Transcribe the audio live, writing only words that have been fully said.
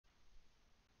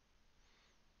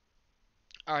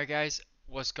Alright guys,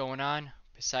 what's going on?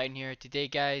 Poseidon here. Today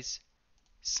guys,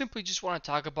 simply just want to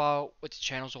talk about what the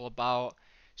channel's all about.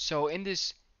 So in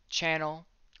this channel,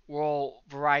 we're all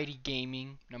variety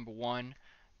gaming, number one.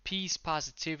 Peace,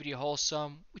 positivity,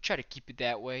 wholesome. We try to keep it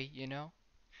that way.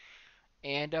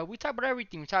 And we talk about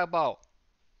everything. We talk about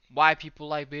why people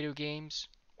like video games,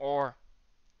 or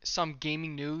some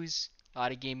gaming news, a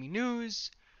lot of gaming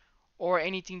news, or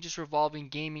anything just revolving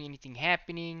gaming, anything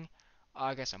happening.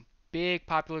 I got some big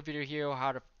popular video here,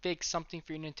 how to fix something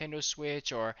for your Nintendo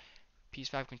Switch or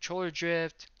PS5 controller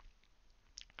drift,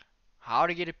 how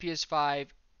to get a PS5,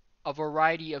 a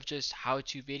variety of just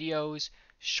how-to videos,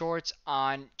 shorts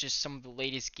on just some of the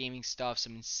latest gaming stuff,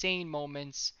 some insane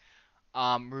moments,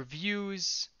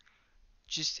 reviews,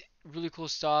 just really cool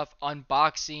stuff,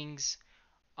 unboxings,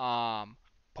 um,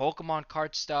 Pokemon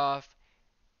card stuff,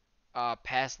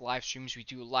 past live streams. We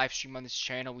do a live stream on this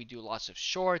channel. We do lots of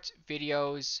shorts,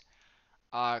 videos,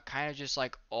 kind of just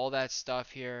like all that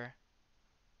stuff here.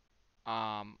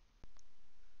 Um,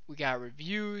 we got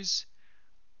reviews,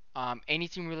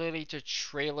 anything related to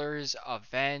trailers,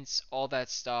 events, all that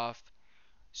stuff.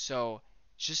 So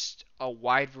just a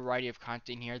wide variety of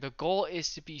content here. The goal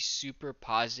is to be super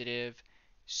positive,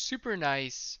 super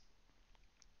nice,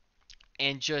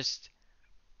 and just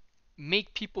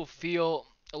make people feel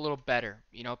a little better.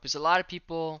 Because a lot of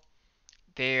people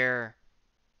they're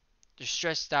they're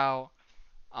stressed out.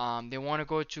 They want to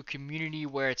go to a community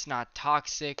where it's not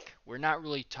toxic. We're not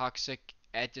really toxic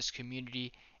at this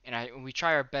community, and we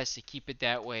try our best to keep it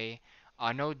that way.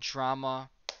 No drama,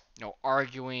 no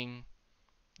arguing.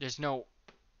 There's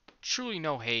truly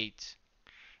no hate.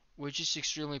 We're just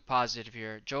extremely positive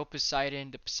here. Joe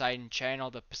Poseidon, the Poseidon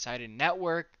channel, the Poseidon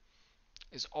network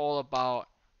is all about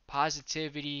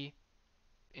positivity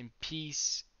and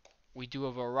peace. We do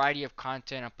a variety of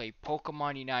content. I play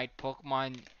Pokemon Unite,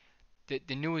 Pokemon,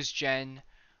 the newest gen.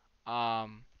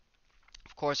 Um,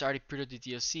 of course, I already pre-ordered the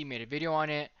DLC, made a video on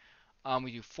it.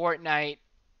 We do Fortnite.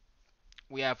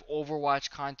 We have Overwatch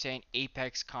content,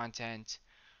 Apex content,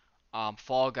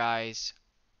 Fall Guys,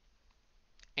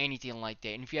 anything like that.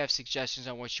 And if you have suggestions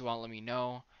on what you want, let me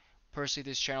know. Personally,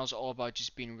 this channel is all about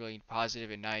just being really positive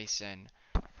and nice. And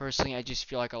personally, I just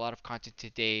feel like a lot of content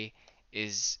today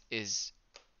is there's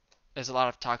a lot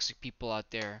of toxic people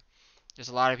out there. There's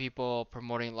a lot of people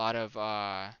promoting a lot of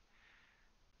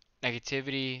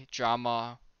negativity,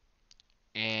 drama,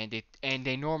 and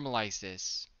they normalize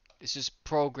this. This is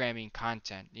programming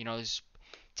content. This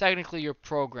technically you're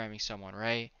programming someone,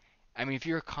 right? I mean, if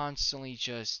you're constantly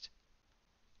just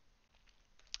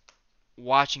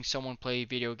watching someone play a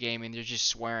video game and they're just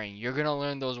swearing, you're gonna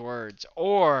learn those words.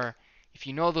 Or if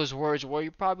you know those words, well,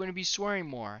 you're probably gonna be swearing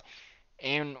more.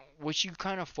 And what you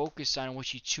kind of focus on,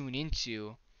 what you tune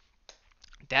into,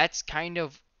 that's kind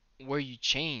of where you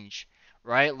change,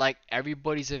 right? Like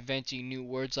everybody's inventing new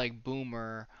words like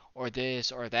boomer or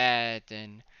this or that,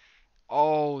 and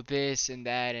oh, this and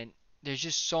that, and there's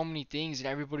just so many things, and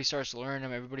everybody starts learning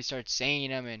them, everybody starts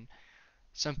saying them, and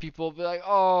some people will be like,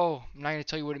 oh, I'm not gonna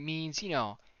tell you what it means,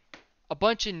 a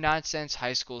bunch of nonsense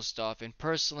high school stuff. And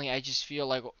personally, I just feel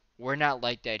like we're not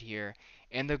like that here,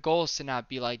 and the goal is to not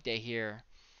be like that here.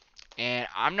 And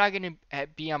I'm not gonna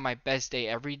be on my best day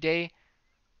every day,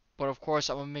 but of course,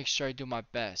 I'm gonna make sure I do my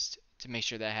best to make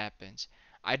sure that happens.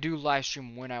 I do live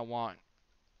stream when I want,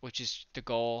 which is the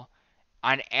goal.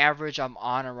 On average, I'm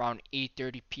on around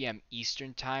 8:30 p.m.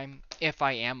 Eastern time if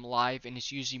I am live, and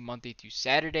it's usually Monday through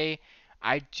Saturday.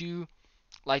 I do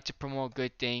like to promote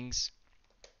good things.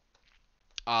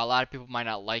 A lot of people might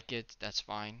not like it. That's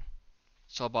fine.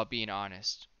 It's all about being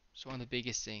honest. It's one of the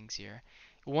biggest things here.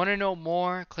 You want to know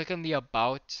more? Click on the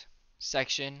About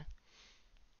section.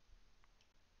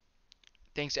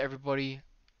 Thanks everybody.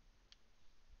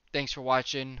 Thanks for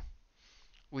watching.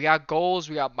 We got goals.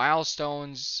 We got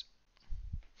milestones.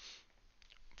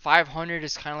 500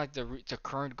 is kind of like the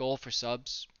current goal for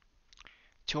subs.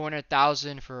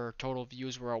 200,000 for total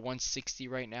views. We're at 160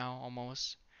 right now,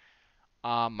 almost.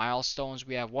 Milestones,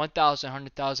 we have 1,000,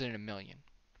 100,000, and a million.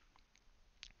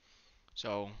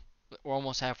 So we're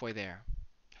almost halfway there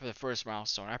for the first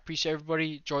milestone. I appreciate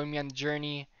everybody joining me on the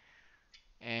journey,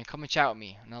 and come and chat with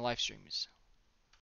me on the live streams.